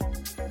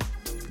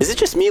Is it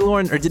just me,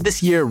 Lauren, or did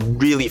this year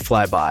really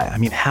fly by? I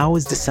mean, how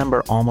is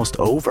December almost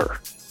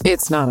over?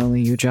 It's not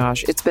only you,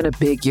 Josh. It's been a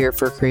big year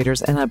for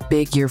creators and a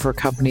big year for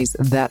companies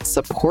that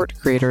support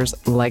creators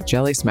like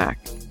Jellysmack.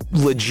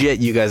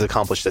 Legit, you guys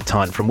accomplished a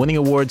ton, from winning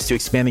awards to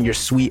expanding your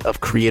suite of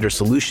creator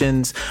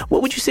solutions.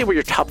 What would you say were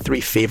your top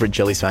 3 favorite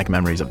Jellysmack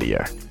memories of the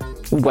year?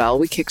 Well,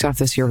 we kicked off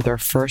this year with our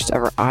first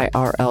ever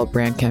IRL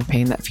brand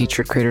campaign that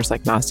featured creators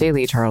like Nas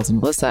Daily, Charles and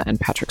Melissa, and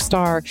Patrick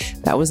Starr.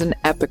 That was an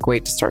epic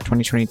way to start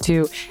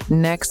 2022.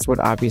 Next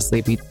would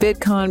obviously be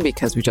VidCon,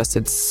 because we just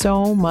did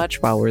so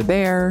much while we're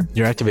there.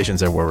 Your activations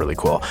there were really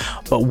cool.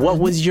 But what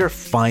was your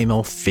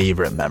final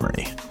favorite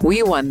memory?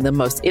 We won the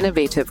most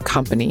innovative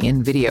company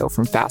in video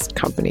from Fast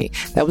Company.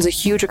 That was a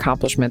huge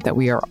accomplishment that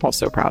we are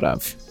also proud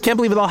of. Can't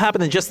believe it all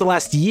happened in just the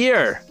last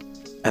year.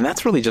 And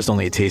that's really just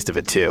only a taste of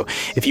it, too.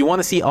 If you want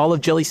to see all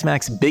of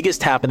Jellysmack's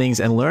biggest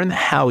happenings and learn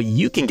how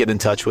you can get in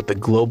touch with the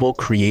global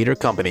creator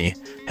company,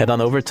 head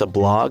on over to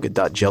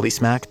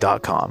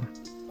blog.jellysmack.com.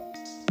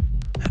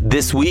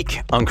 This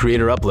week on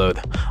Creator Upload,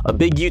 a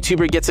big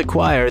YouTuber gets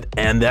acquired,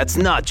 and that's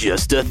not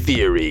just a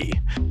theory.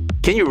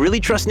 Can you really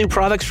trust new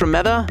products from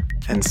Meta?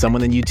 And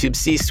someone in YouTube's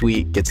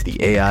C-suite gets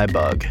the AI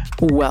bug.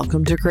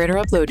 Welcome to Creator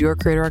Upload, your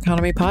creator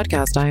economy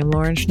podcast. I am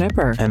Lauren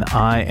Schnipper. And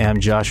I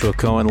am Joshua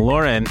Cohen.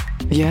 Lauren.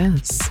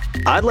 Yes.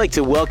 I'd like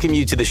to welcome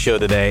you to the show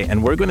today,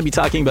 and we're going to be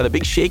talking about a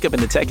big shakeup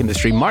in the tech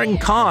industry. Martin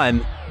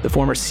Khan, the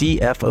former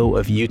CFO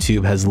of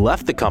YouTube, has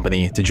left the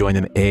company to join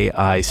an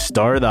AI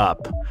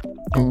startup.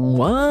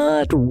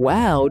 What?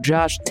 Wow,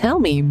 Josh, tell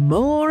me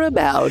more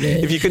about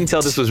it. If you couldn't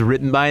tell, this was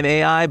written by an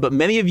AI, but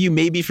many of you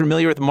may be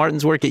familiar with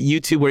Martin's work at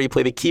YouTube, where he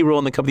played a key role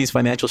in the company's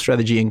financial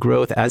strategy and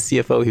growth. As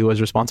CFO, he was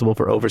responsible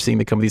for overseeing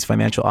the company's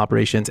financial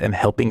operations and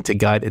helping to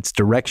guide its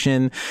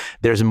direction.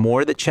 There's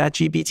more that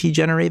ChatGPT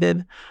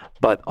generated,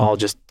 but I'll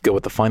just go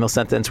with the final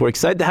sentence. We're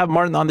excited to have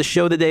Martin on the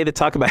show today to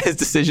talk about his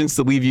decisions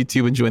to leave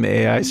YouTube and join the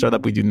AI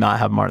startup. We do not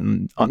have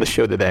Martin on the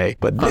show today,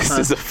 but this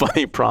is a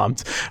funny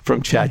prompt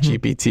from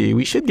ChatGPT.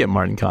 We should get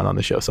Martin Khan on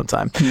the show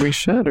sometime. We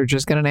should, or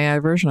just get an AI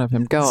version of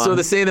him. Go on. So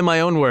to say it in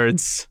my own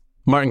words,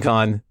 Martin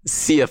Khan,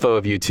 CFO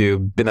of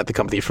YouTube, been at the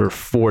company for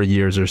 4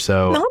 years or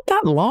so. Not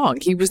that long.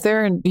 He was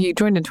there and he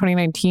joined in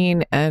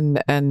 2019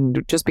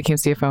 and just became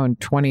CFO in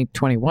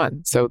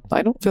 2021. So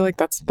I don't feel like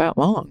that's that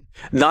long.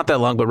 Not that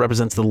long, but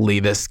represents the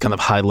latest kind of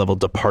high-level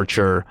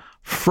departure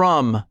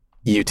from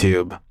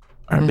YouTube,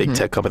 our big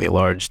tech company at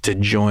large, to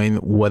join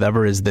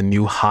whatever is the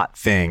new hot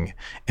thing.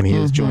 And he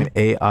has joined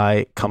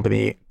AI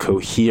company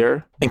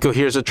Cohere. And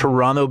Cohere is a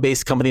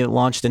Toronto-based company that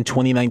launched in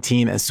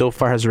 2019 and so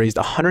far has raised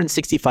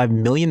 $165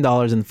 million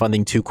in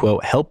funding to,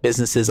 quote, help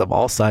businesses of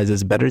all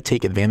sizes better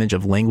take advantage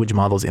of language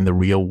models in the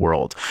real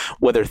world,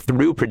 whether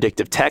through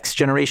predictive text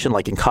generation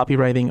like in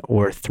copywriting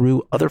or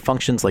through other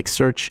functions like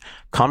search,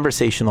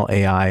 conversational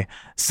AI,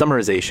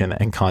 summarization,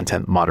 and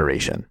content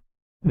moderation.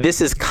 This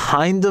is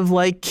kind of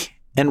like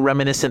and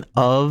reminiscent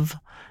of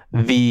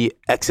the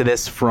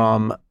exodus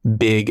from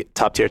big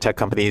top-tier tech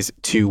companies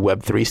to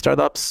Web3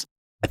 startups.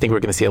 I think we're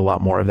going to see a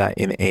lot more of that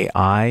in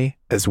AI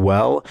as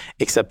well,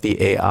 except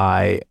the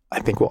AI,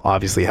 I think, will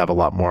obviously have a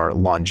lot more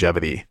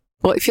longevity.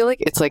 Well, I feel like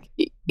it's like,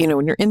 you know,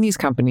 when you're in these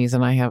companies,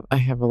 and I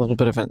have a little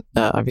bit of an,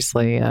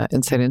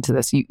 insight into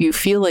this, you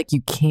feel like you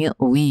can't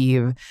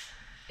leave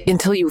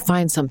until you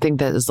find something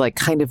that is like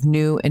kind of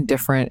new and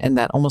different, and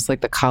that almost like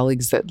the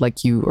colleagues that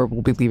like you or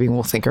will be leaving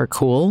will think are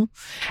cool.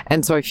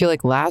 And so I feel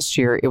like last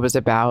year it was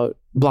about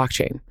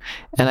blockchain.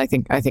 And I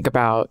think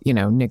about, you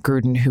know, Nick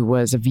Gruden, who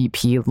was a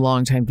VP,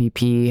 longtime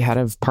VP, head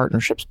of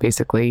partnerships,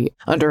 basically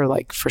under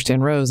like first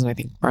Dan Rose, and I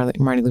think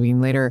Marty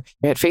Levine later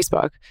at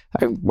Facebook.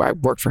 I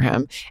worked for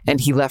him,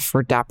 and he left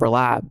for Dapper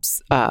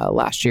Labs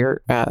last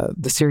year,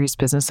 the serious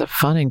business of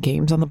fun and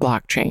games on the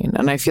blockchain.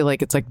 And I feel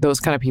like it's like those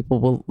kind of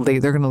people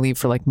they're going to leave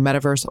for like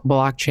metaverse,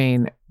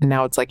 blockchain.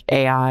 Now it's like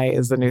AI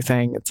is the new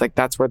thing. It's like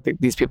that's where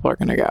these people are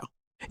going to go.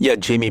 Yeah,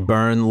 Jamie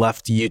Byrne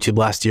left YouTube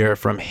last year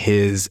from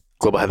his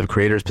global head of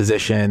creators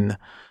position.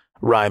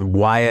 Ryan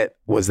Wyatt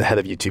was the head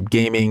of YouTube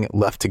gaming,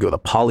 left to go to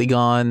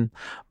Polygon,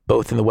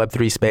 both in the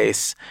Web3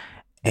 space.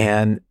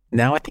 And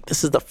now I think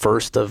this is the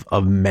first of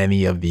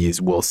many of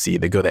these we'll see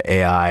that go to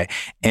AI.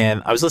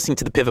 And I was listening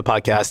to the Pivot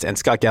podcast, and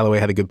Scott Galloway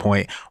had a good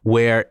point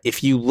where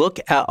if you look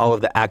at all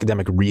of the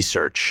academic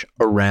research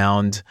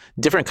around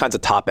different kinds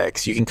of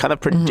topics, you can kind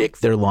of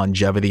predict their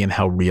longevity and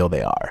how real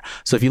they are.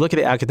 So if you look at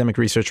the academic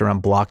research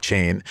around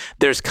blockchain,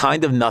 there's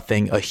kind of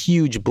nothing, a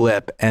huge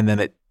blip, and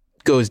then it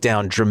goes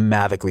down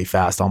dramatically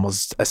fast,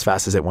 almost as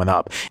fast as it went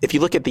up. If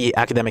you look at the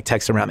academic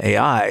texts around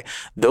AI,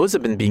 those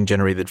have been being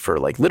generated for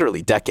like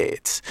literally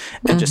decades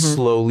and just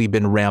slowly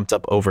been ramped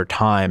up over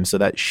time. So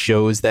that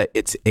shows that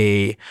it's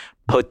a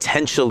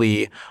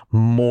potentially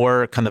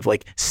more kind of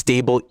like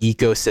stable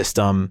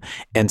ecosystem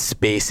and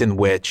space in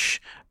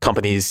which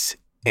companies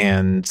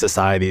and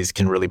societies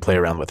can really play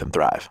around with and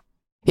thrive.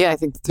 Yeah, I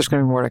think there's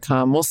going to be more to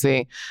come. We'll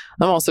see.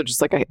 I'm also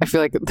just like, I feel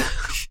like who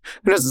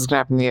knows what's going to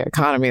happen in the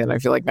economy. And I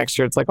feel like next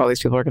year it's like all these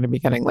people are going to be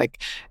getting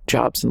like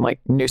jobs in like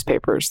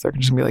newspapers. They're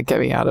just going to be like,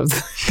 get me out of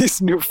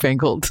these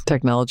newfangled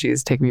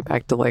technologies. Take me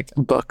back to like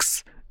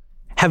books.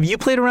 Have you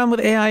played around with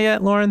AI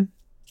yet, Lauren?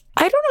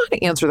 I don't know how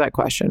to answer that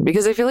question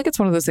because I feel like it's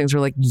one of those things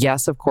where like,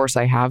 yes, of course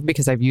I have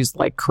because I've used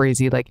like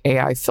crazy like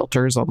AI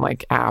filters on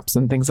like apps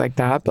and things like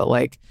that. But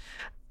like,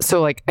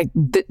 so like I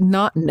did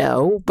not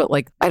know, but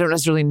like, I don't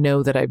necessarily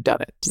know that I've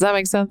done it. Does that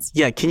make sense?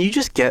 Yeah. Can you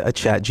just get a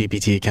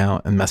ChatGPT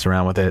account and mess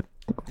around with it?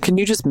 Can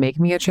you just make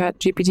me a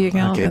ChatGPT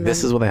account? Okay,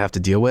 this is what I have to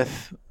deal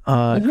with,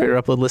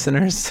 Creator Upload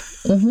listeners.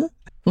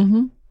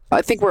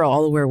 I think we're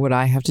all aware what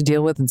I have to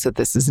deal with. And so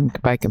this is,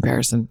 by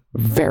comparison,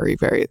 very,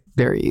 very,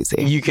 very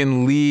easy. You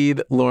can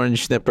lead Lauren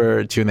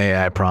Schnipper to an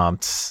AI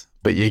prompt,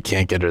 but you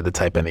can't get her to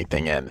type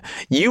anything in.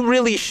 You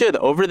really should,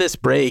 over this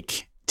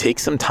break, take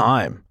some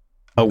time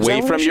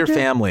away from your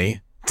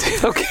family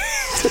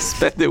to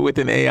spend it with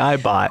an AI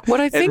bot. What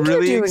I think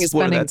really you're doing is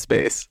spending that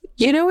space.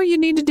 You know what you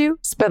need to do?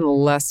 Spend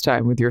less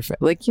time with your family.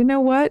 Like, you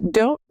know what?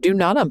 Do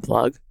not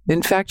unplug.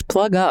 In fact,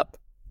 plug up.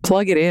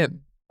 Plug it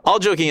in. All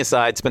joking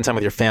aside, spend time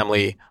with your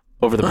family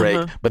over the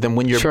break. But then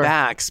when you're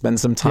back, spend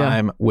some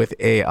time with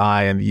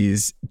AI and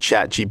these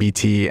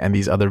ChatGPT and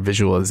these other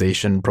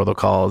visualization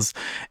protocols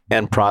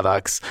and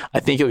products. I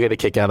think you'll get a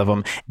kick out of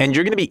them. And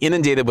you're going to be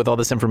inundated with all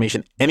this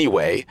information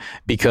anyway,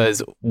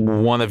 because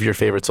one of your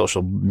favorite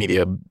social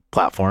media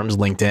platforms,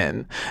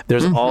 LinkedIn,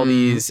 there's all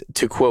these,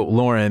 to quote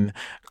Lauren,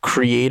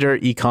 creator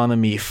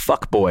economy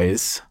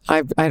fuckboys.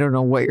 I don't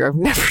know what I've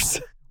never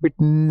said.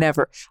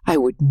 I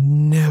would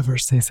never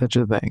say such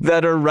a thing.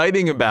 That are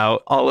writing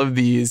about all of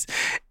these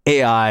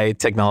AI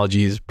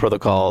technologies,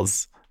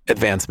 protocols,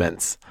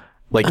 advancements,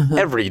 like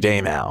every day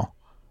now.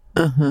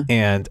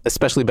 And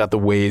especially about the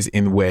ways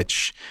in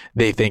which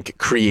they think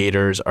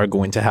creators are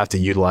going to have to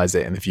utilize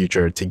it in the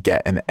future to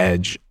get an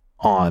edge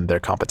on their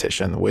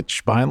competition,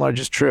 which by and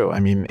large is true. I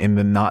mean, in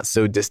the not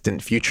so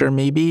distant future,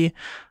 maybe,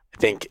 I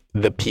think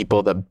the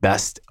people that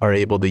best are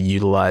able to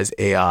utilize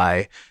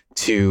AI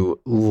to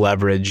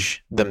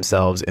leverage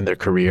themselves in their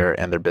career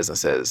and their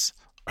businesses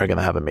are going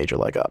to have a major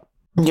leg up.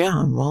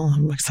 Yeah, well,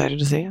 I'm excited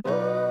to see it.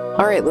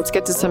 All right, let's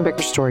get to some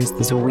bigger stories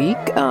this week.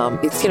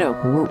 It's,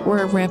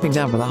 we're ramping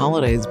down for the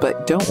holidays,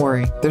 but don't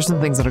worry. There's some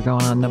things that are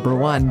going on. Number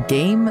one,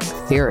 Game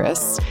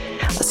Theorists,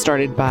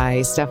 started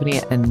by Stephanie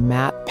and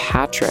Matt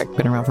Patrick,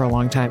 been around for a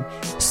long time,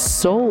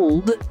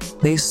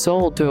 they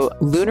sold to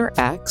Lunar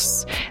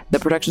X, the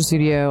production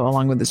studio,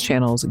 along with its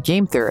channels,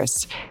 Game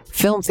Theorists,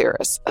 Film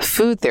Theorists,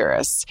 Food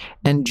Theorists,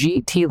 and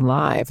GT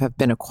Live have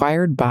been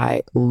acquired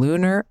by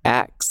Lunar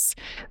X.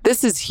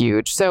 This is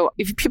huge. So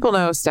if people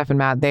know Steph and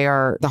Matt, they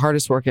are the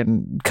hardest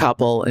working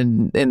couple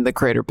in the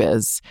creator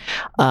biz.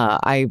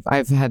 I've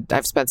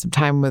spent some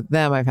time with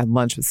them. I've had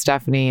lunch with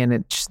Stephanie,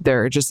 and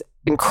they're just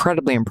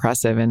incredibly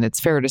impressive. And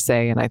it's fair to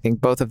say, and I think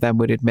both of them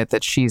would admit,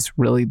 that she's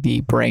really the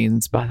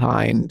brains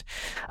behind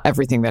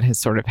everything that has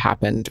sort of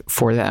happened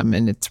for them.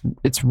 And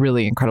it's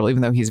really incredible,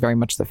 even though he's very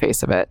much the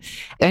face of it.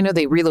 I know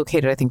they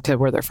relocated, I think, to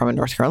where they're from in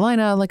North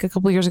Carolina, like a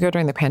couple of years ago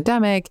during the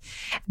pandemic.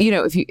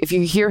 If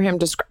you hear him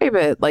describe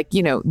it,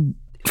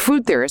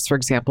 Food Theorists, for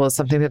example, is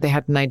something that they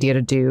had an idea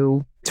to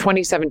do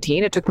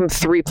 2017. It took them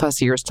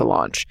 3+ years to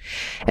launch.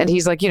 And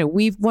he's like,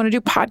 we want to do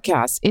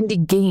podcasts,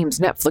 indie games,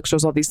 Netflix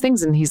shows, all these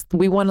things. And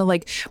we want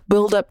to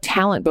build up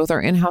talent, both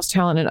our in-house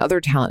talent and other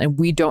talent. And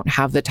we don't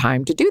have the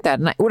time to do that.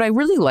 And what I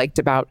really liked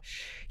about,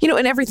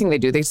 in everything they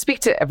do, they speak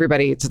to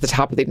everybody to the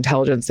top of the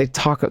intelligence.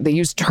 They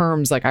use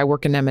terms like, I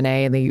work in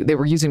M&A, and they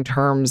were using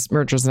terms,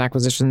 mergers and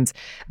acquisitions,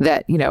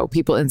 that,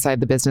 people inside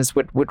the business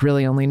would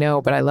really only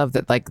know. But I love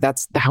that,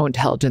 that's how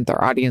intelligent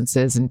their audience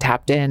is and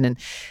tapped in. And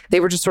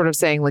they were just sort of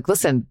saying,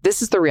 listen,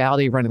 this is the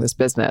reality of running this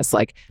business.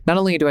 Not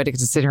only do I get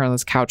to sit here on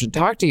this couch and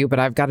talk to you, but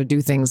I've got to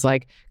do things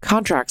like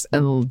contracts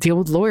and deal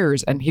with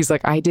lawyers. And he's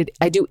like, I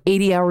do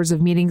 80 hours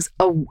of meetings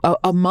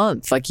a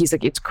month. He's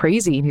like, it's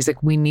crazy. And he's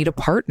like, we need a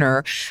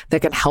partner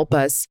that can help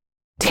us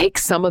take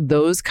some of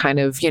those kind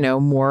of,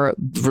 more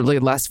really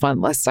less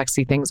fun, less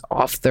sexy things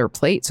off their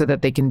plate so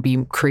that they can be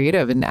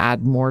creative and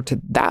add more to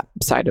that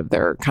side of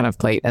their kind of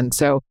plate. And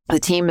so the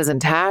team is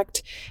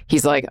intact.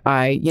 He's like,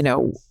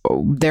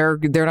 they're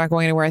not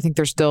going anywhere. I think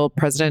they're still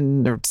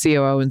president or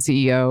COO and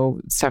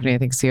CEO. Stephanie, I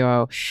think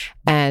COO.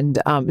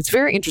 And it's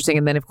very interesting.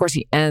 And then, of course,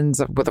 he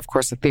ends with, of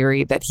course, a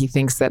theory that he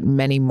thinks that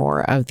many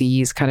more of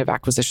these kind of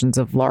acquisitions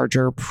of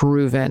larger,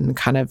 proven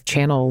kind of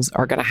channels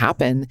are going to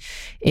happen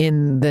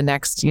in the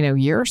next,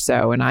 year or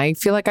so. And I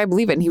feel like I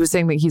believe it. And he was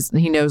saying that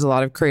he knows a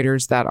lot of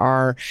creators that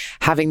are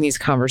having these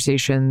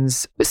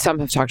conversations. Some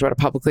have talked about it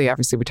publicly.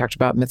 Obviously, we talked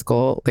about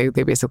Mythical. They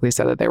basically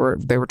said that they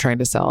were trying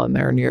to sell in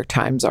their New York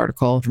Times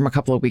article from a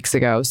couple of weeks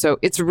ago. So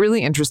it's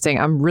really interesting.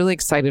 I'm really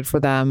excited for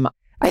them.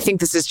 I think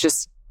this is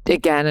just,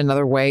 again,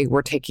 another way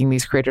we're taking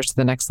these creators to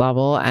the next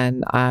level.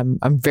 And I'm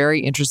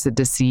very interested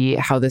to see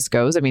how this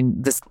goes. I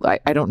mean,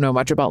 I don't know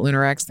much about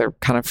Lunar X. They're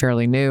kind of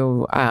fairly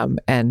new.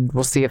 And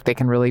we'll see if they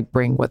can really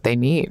bring what they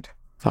need.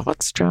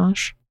 Thoughts,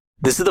 Josh?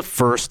 This is the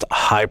first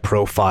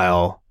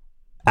high-profile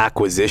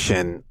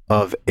acquisition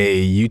of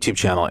a YouTube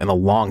channel in a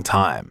long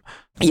time.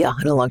 Yeah,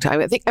 in a long time.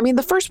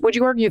 The first, would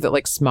you argue that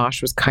like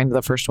Smosh was kind of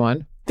the first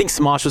one? I think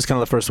Smosh was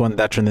kind of the first one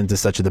that turned into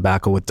such a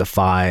debacle with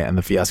Defy and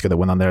the fiasco that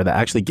went on there that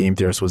actually Game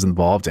Theorist was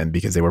involved in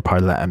because they were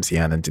part of that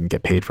MCN and didn't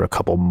get paid for a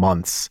couple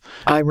months.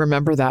 I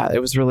remember that. It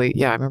was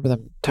really, I remember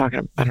them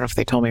talking. I don't know if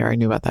they told me or I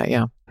knew about that.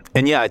 Yeah.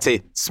 And yeah, I'd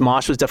say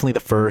Smosh was definitely the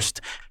first.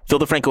 Phil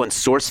DeFranco and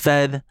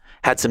SourceFed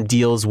had some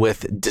deals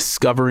with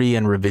Discovery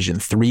and Revision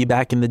 3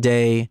 back in the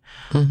day,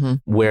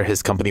 where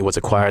his company was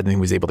acquired and he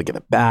was able to get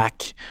it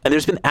back. And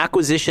there's been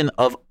acquisition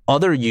of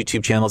other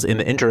YouTube channels in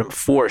the interim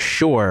for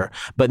sure,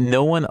 but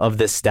no one of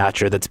this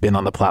stature that's been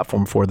on the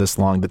platform for this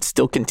long that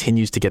still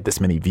continues to get this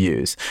many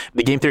views.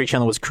 The Game Theory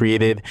channel was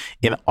created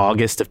in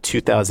August of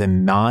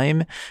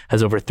 2009,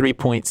 has over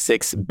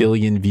 3.6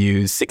 billion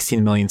views,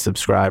 16 million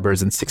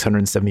subscribers, and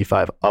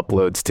 675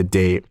 uploads to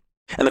date.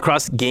 And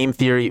across Game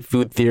Theory,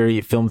 Food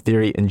Theory, Film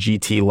Theory, and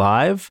GT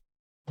Live,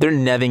 they're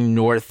netting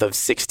north of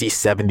 60,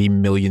 70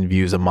 million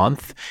views a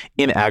month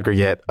in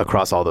aggregate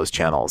across all those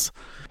channels.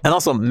 And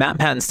also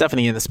MatPat and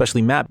Stephanie, and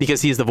especially Matt,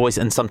 because he's the voice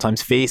and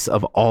sometimes face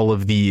of all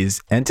of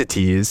these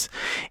entities,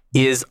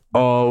 is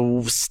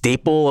a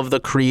staple of the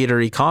creator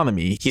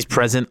economy. He's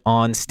present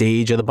on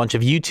stage at a bunch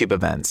of YouTube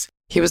events.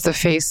 He was the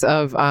face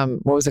of,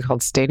 what was it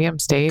called?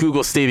 Stage?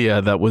 Google Stadia,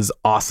 that was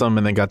awesome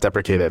and then got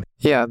deprecated.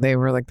 Yeah, they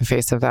were like the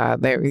face of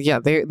that.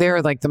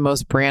 They're like the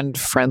most brand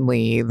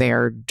friendly.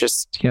 They're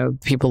just,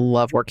 people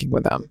love working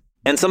with them.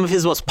 And some of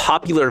his most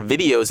popular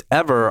videos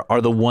ever are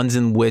the ones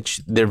in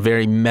which they're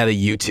very meta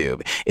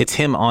YouTube. It's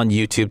him on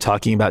YouTube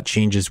talking about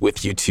changes with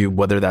YouTube,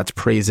 whether that's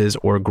praises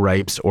or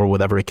gripes or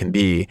whatever it can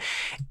be.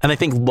 And I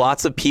think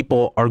lots of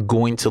people are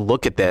going to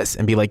look at this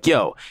and be like,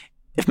 yo,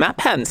 if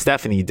MatPat and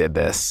Stephanie did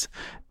this,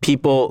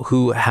 people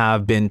who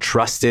have been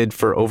trusted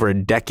for over a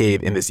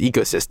decade in this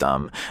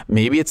ecosystem,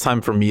 maybe it's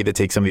time for me to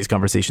take some of these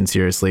conversations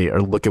seriously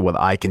or look at what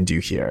I can do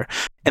here.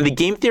 And the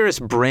Game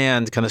Theorist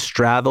brand kind of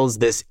straddles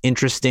this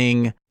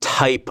interesting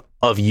type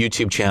of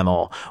YouTube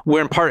channel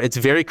where in part it's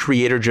very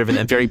creator driven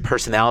and very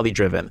personality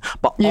driven,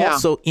 but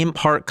also in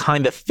part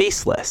kind of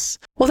faceless.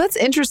 Well, that's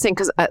interesting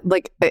because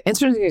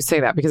interesting you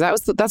say that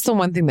because that's the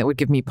one thing that would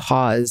give me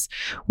pause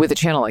with a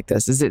channel like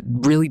this is it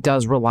really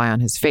does rely on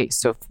his face.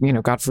 So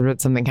if, God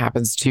forbid something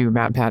happens to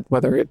MatPat,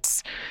 whether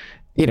it's,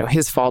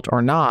 his fault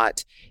or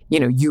not,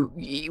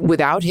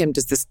 without him,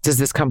 does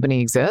this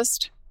company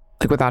exist?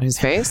 Like without his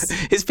face?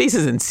 His face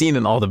isn't seen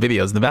in all the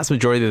videos. In the vast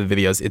majority of the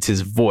videos, it's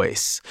his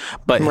voice.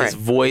 But his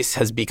voice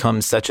has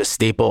become such a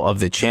staple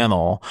of the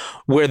channel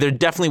where there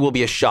definitely will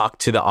be a shock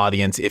to the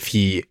audience if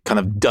he kind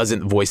of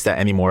doesn't voice that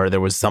anymore. There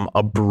was some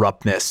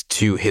abruptness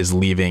to his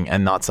leaving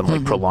and not some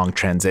like prolonged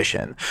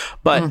transition.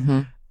 But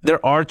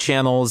there are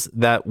channels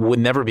that would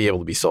never be able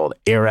to be sold.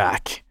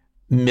 Eric,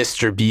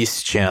 Mr.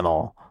 Beast's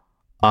channel,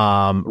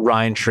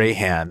 Ryan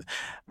Trahan.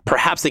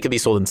 Perhaps they could be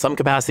sold in some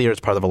capacity or as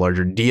part of a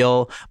larger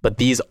deal, but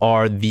these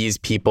are these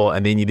people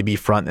and they need to be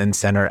front and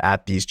center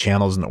at these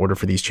channels in order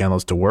for these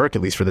channels to work,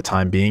 at least for the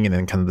time being, and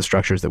then kind of the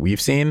structures that we've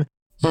seen.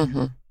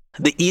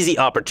 The easy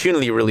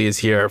opportunity really is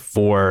here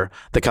for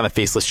the kind of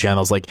faceless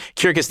channels. Like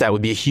Kyrgyzstan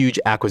would be a huge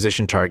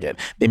acquisition target.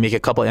 They make a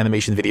couple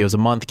animation videos a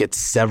month, get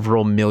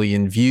several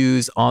million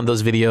views on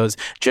those videos,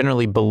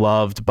 generally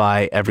beloved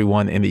by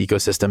everyone in the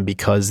ecosystem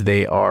because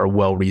they are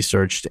well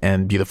researched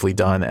and beautifully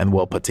done and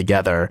well put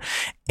together.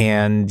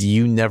 And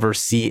you never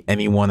see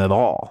anyone at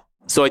all.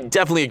 So I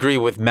definitely agree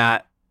with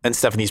Matt and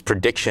Stephanie's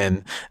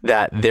prediction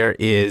that there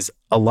is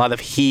a lot of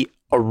heat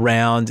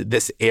around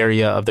this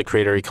area of the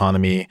creator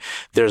economy.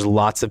 There's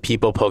lots of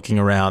people poking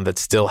around that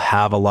still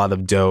have a lot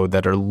of dough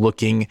that are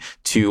looking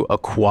to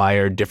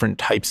acquire different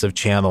types of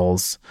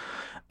channels,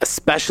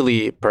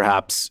 especially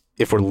perhaps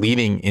if we're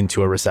leading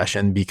into a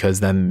recession, because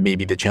then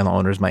maybe the channel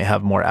owners might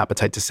have more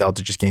appetite to sell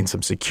to just gain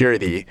some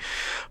security.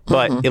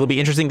 But it'll be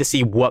interesting to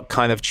see what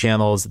kind of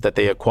channels that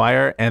they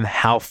acquire and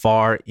how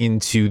far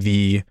into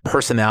the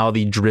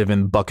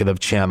personality-driven bucket of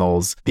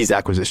channels these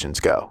acquisitions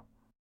go.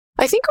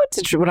 I think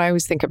what I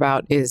always think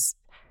about is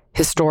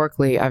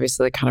historically,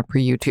 obviously, kind of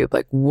pre-YouTube,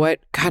 like what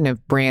kind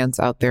of brands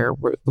out there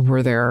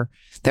were there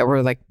that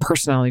were like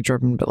personality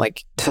driven, but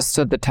like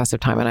stood the test of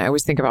time. And I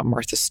always think about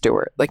Martha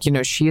Stewart. Like,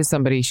 she is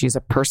somebody, she's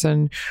a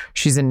person,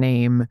 she's a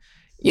name,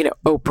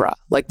 Oprah.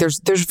 Like there's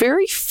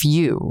very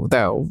few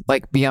though,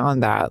 like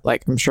beyond that,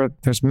 like I'm sure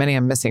there's many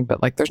I'm missing,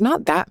 but like there's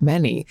not that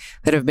many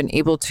that have been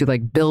able to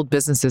like build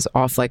businesses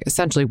off like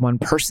essentially one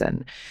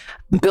person,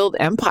 build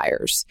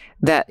empires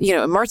that,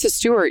 and Martha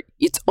Stewart,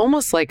 it's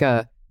almost like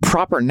a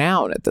proper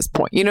noun at this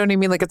point. You know what I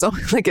mean? Like it's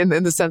almost like in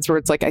the sense where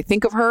it's like, I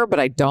think of her, but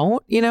I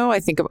don't, I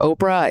think of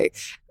Oprah.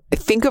 I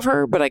think of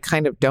her, but I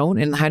kind of don't.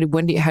 And how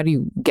do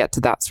you get to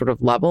that sort of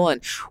level?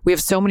 And we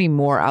have so many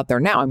more out there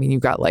now. I mean,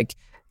 you've got like,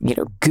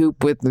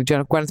 Goop with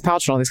Gwyneth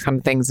Paltrow and all these kind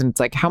of things. And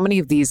it's like, how many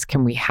of these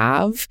can we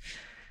have?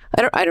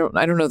 I don't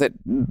know that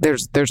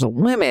there's a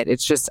limit.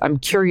 It's just, I'm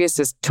curious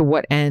as to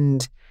what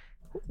end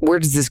where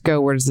does this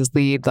go? Where does this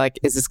lead? Like,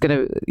 is this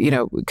going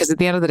to, because at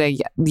the end of the day,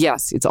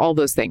 yes, it's all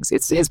those things.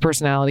 It's his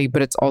personality,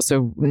 but it's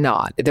also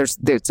not.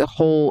 There's a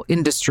whole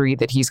industry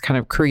that he's kind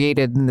of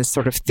created in this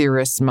sort of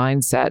theorist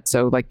mindset.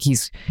 So like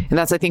and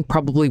that's, I think,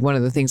 probably one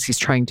of the things he's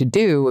trying to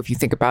do. If you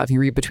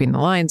read between the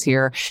lines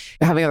here,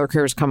 having other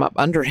creators come up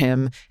under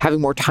him,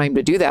 having more time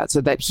to do that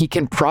so that he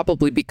can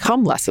probably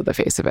become less of the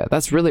face of it.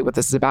 That's really what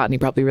this is about. And he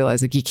probably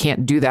realized like he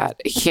can't do that.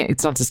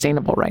 It's not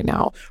sustainable right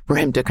now for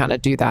him to kind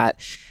of do that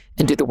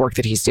and do the work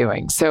that he's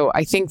doing. So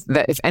I think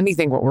that if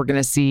anything, what we're going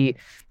to see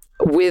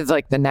with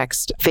like the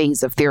next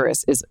phase of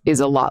Theorists is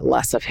a lot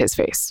less of his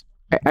face.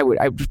 I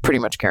would pretty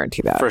much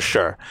guarantee that. For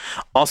sure.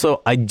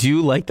 Also, I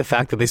do like the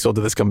fact that they sold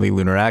to this company,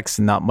 LunarX.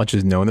 Not much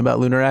is known about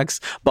LunarX,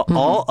 but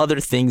all other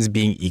things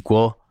being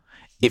equal,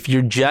 if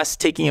you're just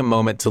taking a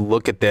moment to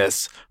look at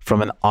this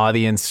from an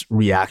audience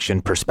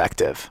reaction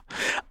perspective,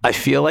 I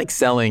feel like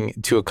selling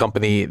to a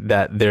company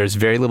that there's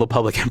very little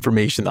public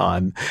information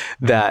on,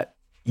 that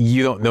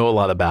you don't know a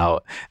lot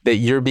about, that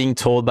you're being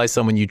told by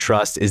someone you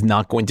trust is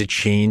not going to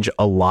change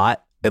a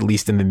lot, at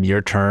least in the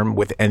near term,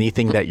 with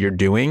anything that you're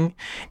doing,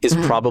 is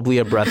probably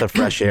a breath of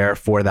fresh air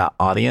for that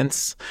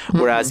audience.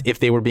 Whereas if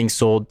they were being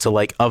sold to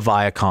like a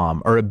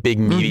Viacom or a big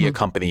media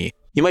company,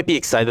 you might be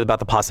excited about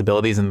the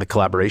possibilities and the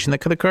collaboration that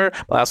could occur,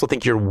 but I also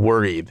think you're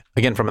worried,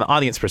 again, from an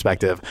audience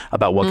perspective,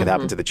 about what could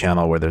happen to the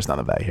channel where there's none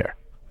of that here.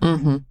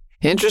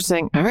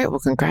 Interesting. All right. Well,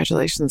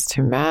 congratulations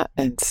to Matt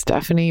and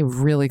Stephanie.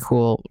 Really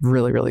cool.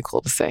 Really, really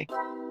cool to see.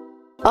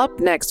 Up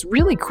next,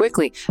 really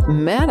quickly,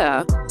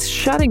 Meta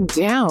shutting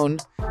down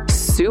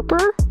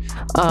Super.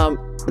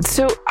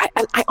 So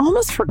I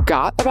almost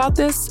forgot about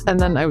this, and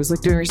then I was like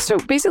doing. So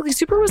basically,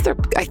 Super was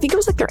I think it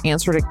was like their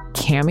answer to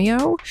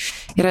Cameo.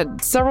 It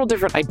had several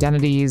different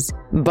identities,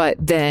 but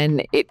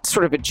then it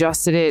sort of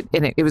adjusted it,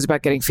 and it was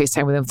about getting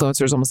FaceTime with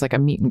influencers, almost like a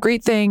meet and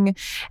greet thing.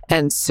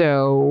 And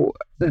so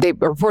they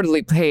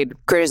reportedly paid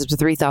creators up to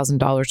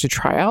 $3,000 to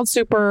try out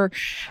Super.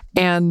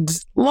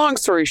 And long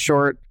story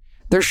short,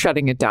 they're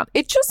shutting it down.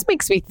 It just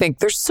makes me think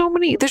there's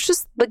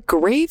just the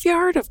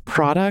graveyard of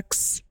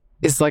products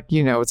is like,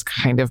 it's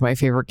kind of my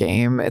favorite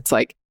game. It's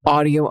like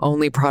audio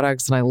only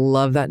products. And I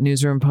love that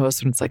newsroom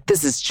post when it's like,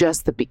 this is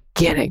just the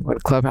beginning, when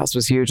Clubhouse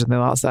was huge and they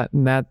lost that,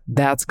 and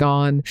that's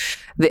gone.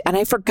 And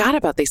I forgot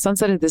about, they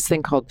sunsetted this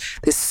thing called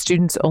this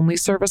students only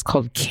service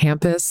called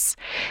Campus.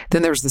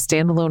 Then there was the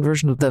standalone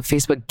version of the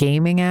Facebook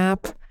gaming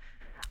app.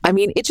 I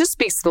mean, it just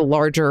speaks to the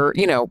larger,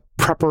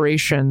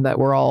 preparation that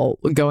we're all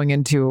going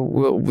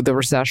into the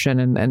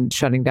recession and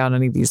shutting down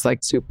any of these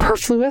like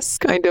superfluous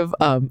kind of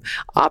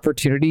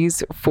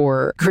opportunities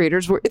for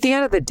creators. Where at the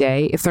end of the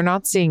day, if they're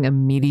not seeing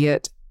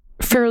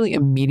fairly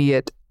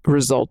immediate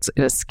results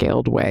in a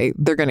scaled way,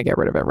 they're going to get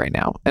rid of it right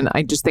now. And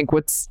I just think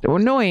what's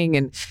annoying,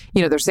 and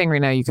they're saying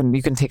right now you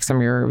can take some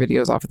of your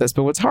videos off of this,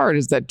 but what's hard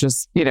is that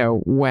just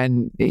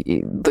when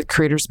the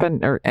creators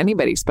or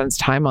anybody spends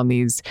time on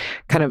these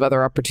kind of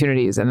other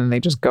opportunities and then they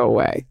just go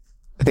away.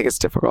 I think it's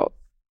difficult.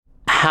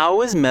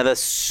 How is Meta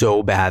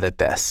so bad at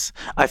this?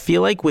 I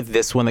feel like with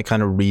this one, it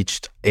kind of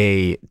reached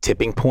a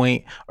tipping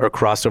point or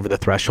crossed over the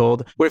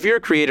threshold where if you're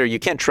a creator, you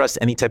can't trust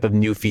any type of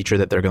new feature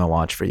that they're going to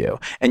launch for you.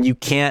 And you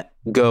can't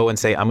go and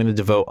say, I'm going to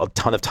devote a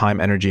ton of time,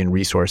 energy, and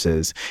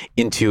resources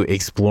into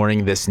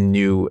exploring this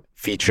new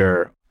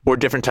feature or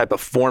different type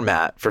of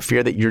format for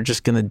fear that you're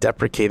just going to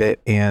deprecate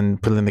it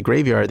and put it in the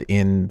graveyard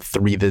in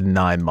 3 to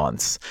 9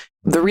 months.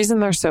 The reason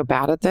they're so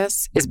bad at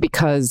this is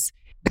because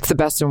it's the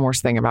best and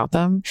worst thing about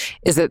them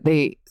is that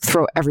they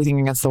throw everything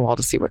against the wall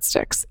to see what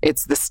sticks.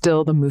 It's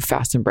the move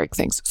fast and break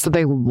things. So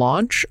they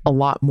launch a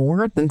lot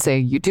more than,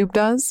 say, YouTube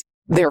does.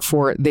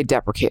 Therefore, they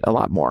deprecate a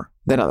lot more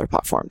than other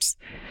platforms.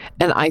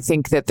 And I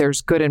think that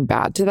there's good and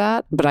bad to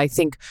that. But I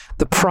think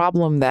the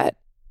problem that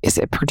is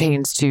it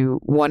pertains to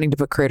wanting to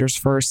put creators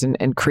first and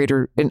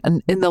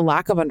the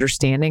lack of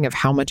understanding of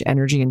how much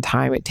energy and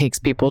time it takes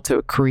people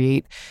to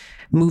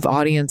move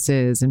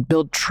audiences and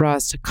build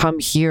trust. Come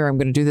here, I'm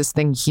going to do this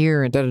thing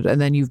here. And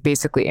then you've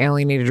basically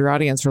alienated your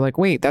audience. They're like,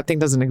 wait, that thing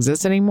doesn't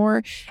exist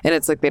anymore. And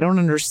it's like, they don't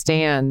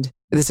understand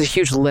this is a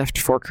huge lift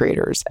for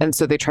creators. And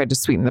so they tried to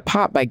sweeten the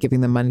pot by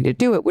giving them money to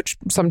do it, which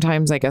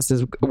sometimes I guess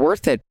is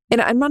worth it.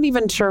 And I'm not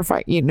even sure if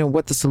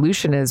what the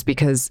solution is,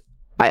 because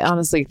I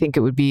honestly think it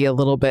would be a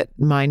little bit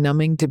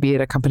mind-numbing to be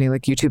at a company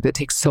like YouTube that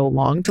takes so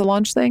long to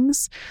launch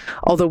things.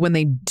 Although when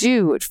they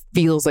do, it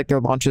feels like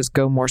their launches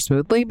go more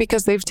smoothly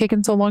because they've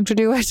taken so long to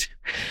do it.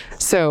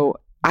 So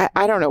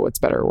I don't know what's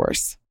better or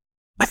worse.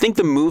 I think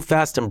the move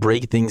fast and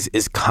break things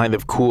is kind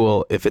of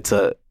cool if it's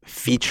a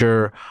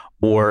feature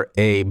or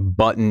a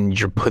button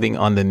you're putting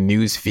on the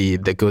news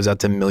feed that goes out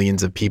to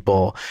millions of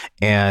people,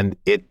 and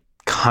it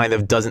kind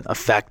of doesn't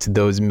affect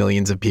those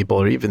millions of people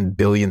or even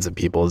billions of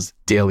people's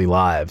daily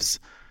lives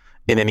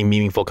in any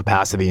meaningful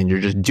capacity. And you're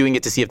just doing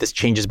it to see if this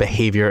changes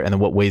behavior and in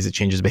what ways it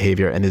changes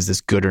behavior. And is this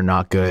good or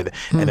not good?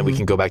 And then we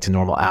can go back to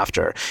normal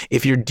after.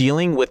 If you're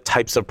dealing with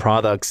types of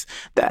products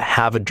that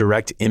have a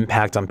direct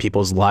impact on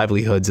people's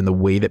livelihoods and the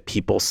way that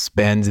people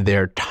spend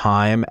their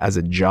time as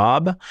a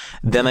job,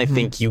 then I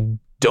think you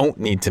don't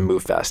need to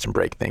move fast and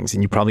break things.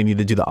 And you probably need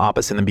to do the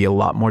opposite and be a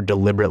lot more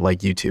deliberate like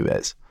YouTube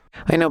is.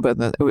 I know, but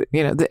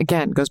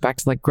again, it goes back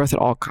to like growth at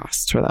all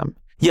costs for them.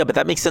 Yeah, but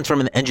that makes sense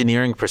from an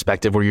engineering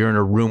perspective where you're in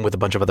a room with a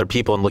bunch of other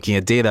people and looking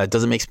at data. It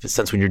doesn't make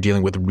sense when you're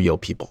dealing with real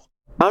people.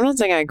 I'm not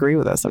saying I agree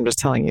with this. I'm just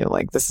telling you,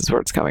 like, this is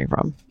where it's coming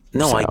from.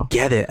 No, So, I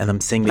get it. And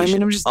I'm saying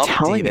I'm just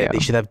telling it. you. They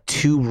should have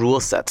 2 rule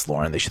sets,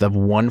 Lauren. They should have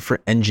one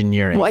for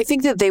engineering. Well, I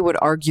think that they would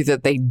argue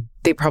that they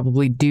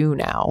probably do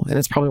now. And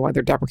it's probably why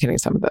they're deprecating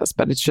some of this.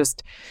 But it's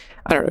just,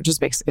 I don't know, it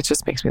just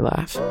makes me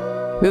laugh.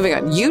 Moving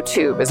on,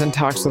 YouTube is in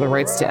talks for the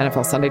rights to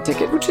NFL Sunday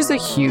Ticket, which is a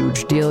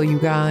huge deal, you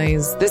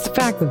guys. This the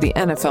fact that the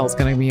NFL is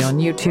going to be on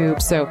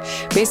YouTube. So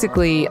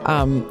basically,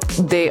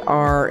 they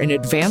are in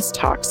advanced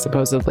talks,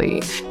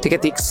 supposedly, to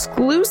get the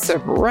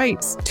exclusive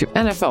rights to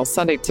NFL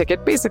Sunday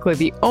Ticket. Basically,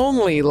 the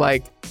only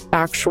like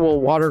actual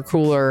water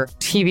cooler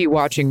TV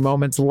watching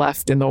moments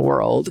left in the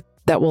world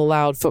that will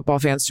allow football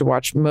fans to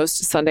watch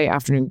most Sunday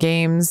afternoon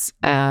games.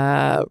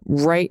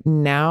 Right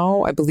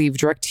now, I believe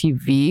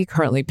DirecTV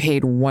currently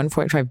paid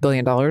 $1.5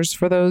 billion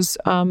for those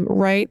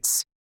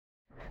rights.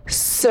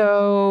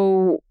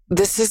 So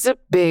this is a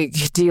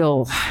big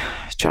deal.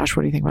 Josh,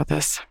 what do you think about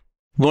this?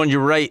 Lauren, you're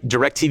right.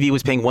 DirecTV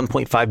was paying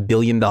 $1.5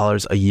 billion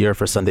a year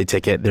for Sunday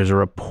Ticket. There's a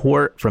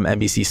report from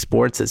NBC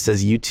Sports that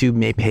says YouTube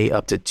may pay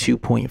up to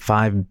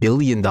 $2.5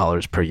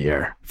 billion per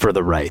year for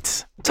the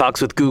rights.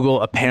 Talks with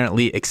Google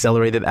apparently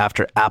accelerated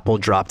after Apple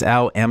dropped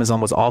out.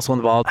 Amazon was also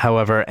involved.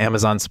 However,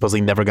 Amazon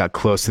supposedly never got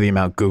close to the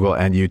amount Google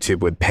and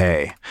YouTube would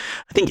pay.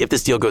 I think if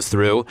this deal goes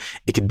through,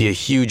 it could be a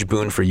huge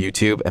boon for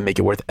YouTube and make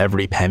it worth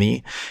every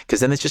penny, because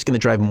then it's just going to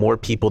drive more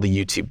people to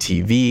YouTube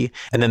TV,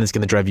 and then it's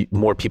going to drive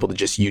more people to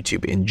just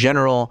YouTube in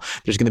general.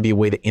 There's going to be a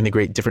way to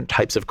integrate different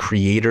types of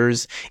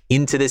creators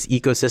into this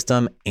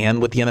ecosystem. And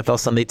with the NFL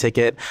Sunday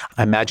Ticket,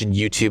 I imagine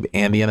YouTube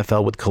and the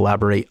NFL would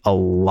collaborate a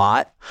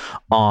lot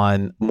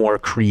on more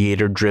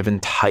creator-driven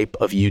type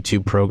of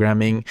YouTube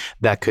programming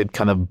that could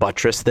kind of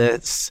buttress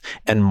this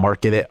and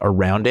market it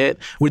around it,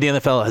 where the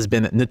NFL has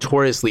been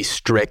notoriously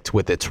strict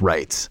with its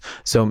rights.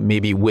 So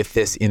maybe with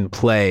this in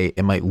play,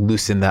 it might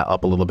loosen that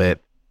up a little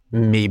bit,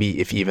 maybe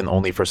if even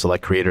only for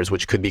select creators,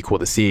 which could be cool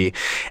to see.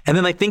 And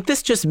then I think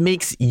this just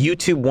makes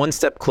YouTube one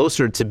step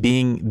closer to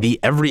being the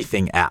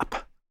everything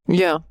app.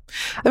 Yeah.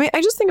 I mean,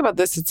 I just think about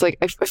this. It's like,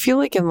 I feel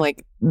like in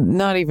like,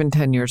 not even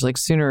 10 years, like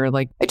sooner,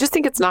 like, I just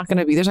think it's not going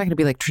to be, there's not going to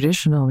be like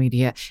traditional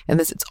media and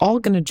this, it's all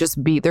going to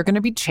just be, they're going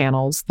to be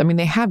channels. I mean,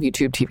 they have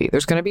YouTube TV.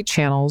 There's going to be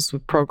channels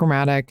with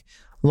programmatic,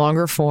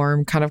 longer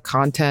form kind of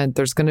content.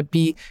 There's going to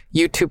be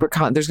YouTuber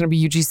content. There's going to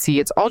be UGC.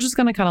 It's all just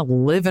going to kind of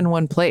live in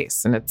one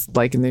place. And it's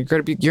like, and you're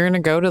going to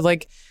go to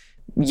like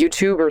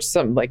YouTube or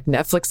some like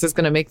Netflix is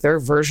going to make their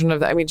version of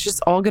that. I mean, it's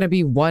just all going to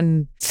be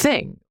one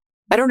thing.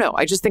 I don't know.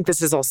 I just think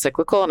this is all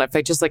cyclical. And if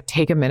I just like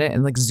take a minute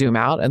and like zoom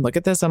out and look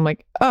at this, I'm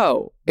like,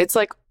 oh, it's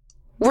like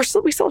we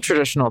still have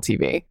traditional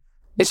TV.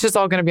 It's just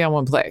all going to be on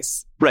one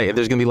place. Right.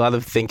 There's going to be a lot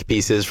of think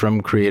pieces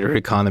from creator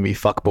economy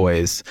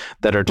fuckboys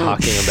that are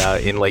talking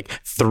about in like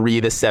 3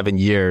 to 7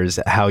 years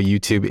how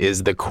YouTube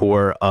is the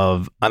core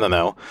of, I don't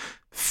know,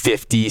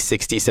 50,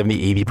 60,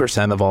 70,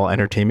 80% of all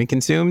entertainment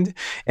consumed,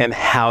 and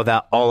how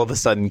that all of a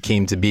sudden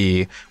came to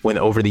be when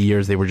over the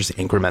years they were just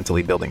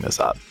incrementally building this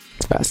up.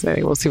 It's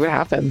fascinating. We'll see what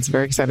happens.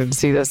 Very excited to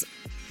see this.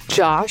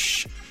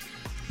 Josh,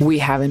 we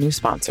have a new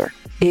sponsor.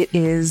 It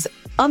is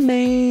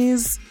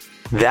Amaze.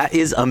 That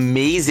is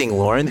amazing,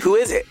 Lauren. Who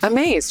is it?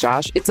 Amaze,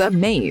 Josh. It's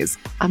Amaze.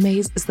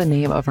 Amaze is the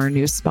name of our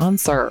new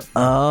sponsor.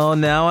 Oh,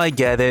 now I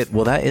get it.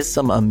 Well, that is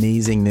some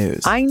amazing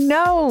news. I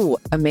know.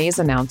 Amaze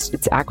announced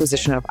its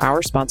acquisition of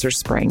our sponsor,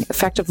 Spring,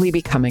 effectively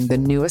becoming the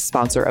newest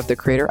sponsor of the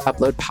Creator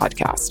Upload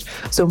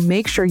podcast. So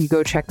make sure you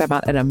go check them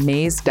out at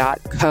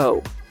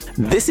amaze.co.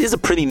 This is a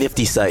pretty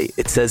nifty site.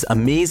 It says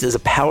Amaze is a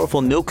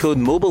powerful no-code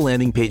mobile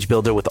landing page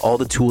builder with all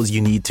the tools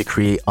you need to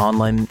create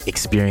online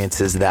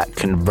experiences that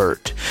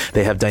convert.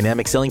 They have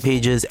dynamic selling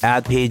pages,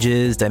 ad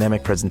pages,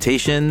 dynamic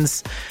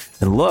presentations.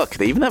 And look,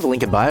 they even have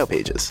link in bio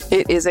pages.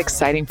 It is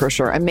exciting for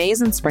sure.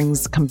 Amaze and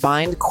Spring's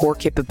combined core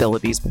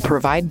capabilities will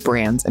provide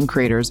brands and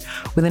creators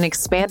with an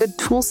expanded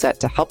tool set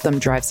to help them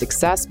drive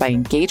success by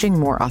engaging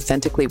more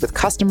authentically with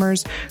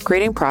customers,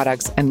 creating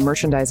products, and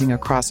merchandising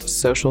across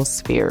social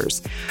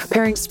spheres.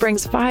 Pairing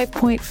Spring's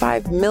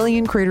 5.5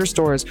 million creator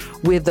stores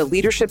with the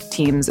leadership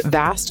team's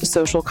vast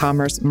social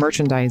commerce,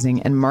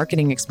 merchandising, and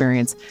marketing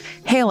experience,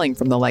 hailing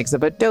from the likes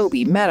of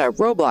Adobe, Meta,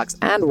 Roblox,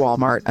 and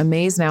Walmart,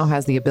 Amaze now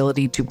has the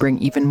ability to bring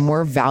even more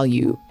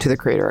value to the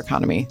creator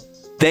economy.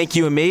 Thank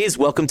you, Amaze.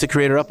 Welcome to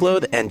Creator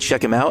Upload, and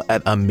check them out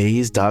at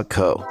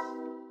amaze.co.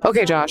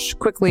 Okay, Josh,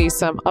 quickly,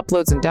 some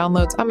uploads and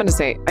downloads. I'm going to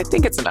say, I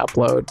think it's an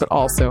upload, but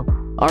also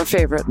our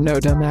favorite No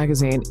Dumb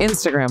magazine,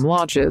 Instagram,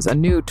 launches a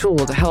new tool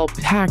to help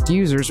hacked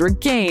users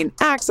regain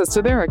access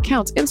to their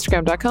accounts.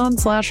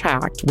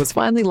 Instagram.com/hacked was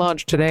finally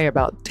launched today,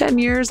 about 10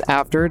 years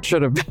after it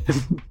should have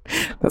been.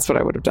 That's what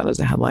I would have done as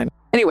a headline.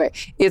 Anyway,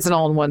 it's an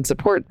all-in-one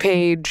support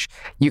page.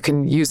 You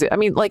can use it. I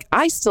mean, like,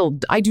 I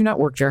do not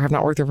work there. I have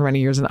not worked there for many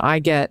years, and I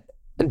get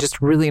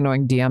just really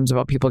annoying DMs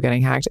about people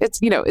getting hacked. It's,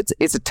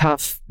 it's a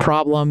tough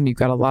problem. You've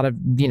got a lot of,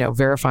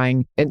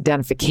 verifying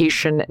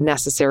identification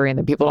necessary, and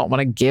then people don't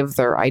want to give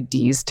their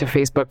IDs to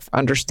Facebook,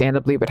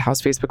 understandably, but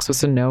how's Facebook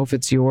supposed to know if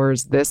it's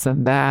yours, this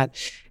and that?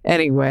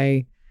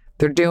 Anyway,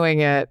 they're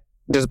doing it.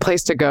 There's a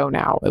place to go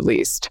now, at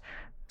least.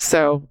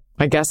 So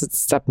I guess it's a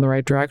step in the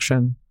right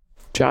direction.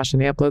 Josh,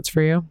 any uploads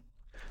for you?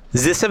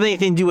 Does this have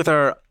anything to do with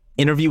our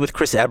interview with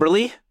Chris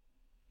Eberly?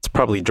 It's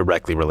probably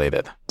directly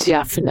related.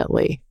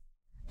 Definitely.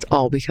 It's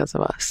all because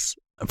of us.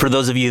 For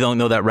those of you who don't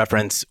know that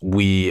reference,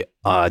 we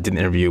did an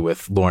interview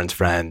with Lauren's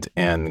friend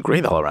and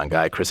great all-around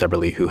guy, Chris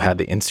Eberly, who had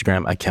the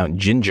Instagram account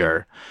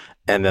Ginger,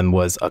 and then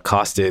was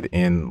accosted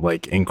in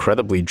like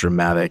incredibly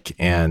dramatic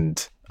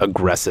and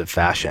aggressive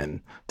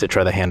fashion to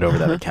try to hand over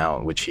that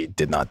account, which he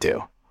did not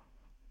do.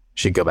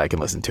 Should go back and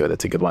listen to it.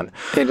 It's a good one.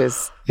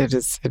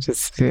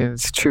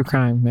 It's true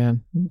crime,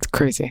 man. It's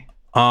crazy.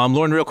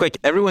 Lauren, real quick,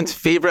 everyone's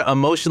favorite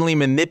emotionally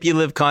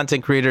manipulative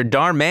content creator,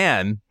 Dhar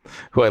Mann,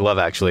 who I love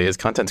actually, his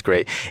content's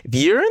great. If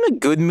you're in a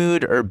good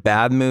mood or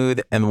bad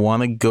mood and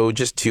want to go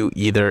just to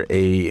either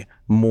a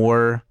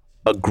more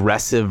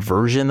aggressive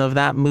version of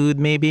that mood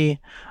maybe,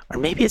 or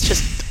maybe it's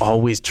just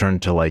always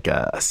turned to like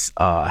a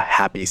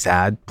happy,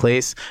 sad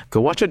place,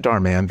 go watch a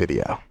Dhar Mann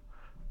video.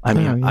 I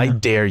mean, I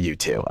dare you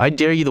to. I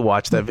dare you to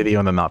watch that video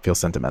and then not feel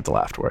sentimental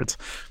afterwards.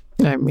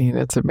 I mean,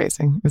 it's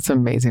amazing. It's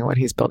amazing what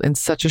he's built in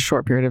such a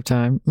short period of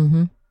time.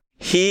 Mm-hmm.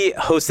 He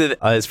hosted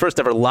his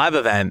first ever live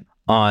event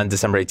on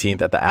December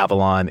 18th at the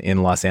Avalon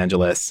in Los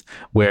Angeles,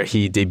 where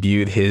he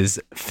debuted his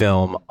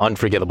film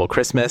Unforgettable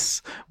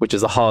Christmas, which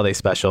is a holiday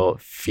special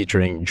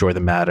featuring Joy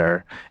the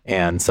Matter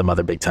and some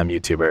other big-time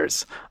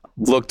YouTubers.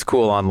 Looked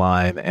cool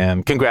online,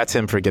 and congrats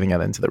him for getting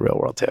it into the real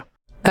world, too.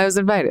 I was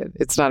invited.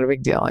 It's not a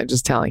big deal. I'm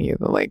just telling you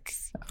that, like,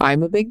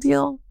 I'm a big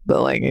deal,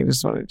 but, like, I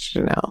just wanted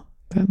you to know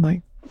that,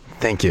 like,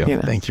 Thank you.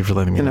 Thank you for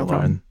letting me know,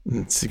 Lauren.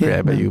 It's great.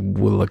 I bet you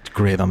looked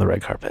great on the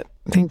red carpet.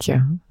 Thank you.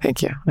 I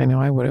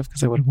know I would have,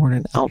 because I would have worn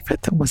an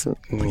outfit that wasn't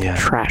like a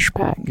trash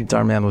bag.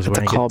 Dhar Mann was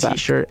wearing a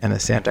t-shirt and a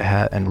Santa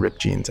hat and ripped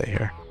jeans, I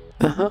hear.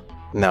 Uh-huh.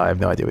 No, I have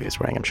no idea what he was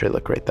wearing. I'm sure he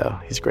looked great, though.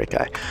 He's a great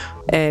guy.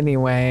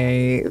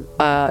 Anyway,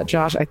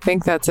 Josh, I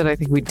think that's it. I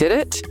think we did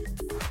it.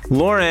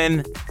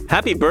 Lauren,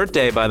 happy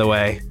birthday, by the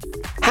way.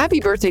 Happy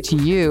birthday to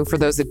you. For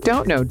those that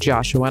don't know,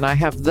 Joshua and I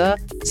have the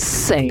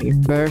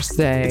same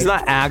birthday. It's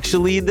not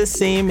actually the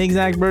same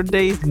exact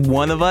birthday.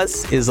 One of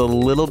us is a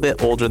little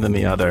bit older than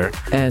the other.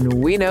 And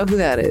we know who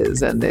that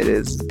is, and it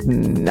is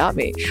not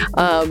me.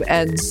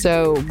 And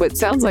so, but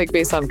sounds like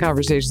based on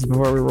conversations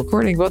before we were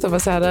recording, both of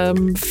us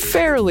had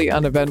fairly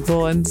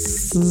uneventful and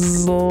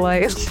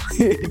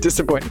slightly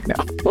disappointing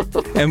now.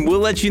 And we'll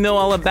let you know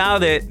all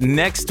about it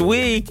next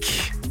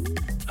week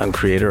on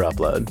Creator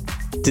Upload.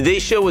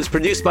 Today's show was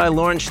produced by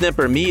Lauren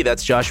Schnipper, me,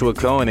 that's Joshua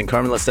Cohen, and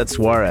Carmen Lisette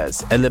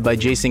Suarez. Edited by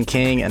Jason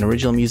King, and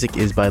original music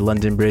is by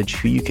London Bridge,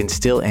 who you can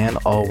still and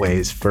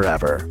always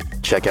forever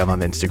check out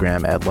on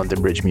Instagram at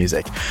London Bridge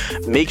Music.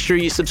 Make sure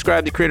you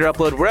subscribe to Creator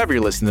Upload wherever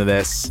you're listening to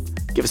this.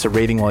 Give us a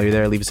rating while you're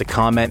there. Leave us a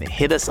comment.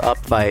 Hit us up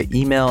via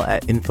email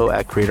at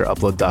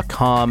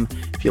info@creatorupload.com.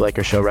 If you like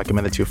our show,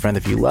 recommend it to a friend.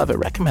 If you love it,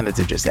 recommend it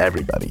to just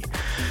everybody.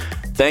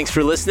 Thanks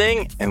for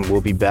listening, and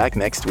we'll be back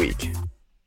next week.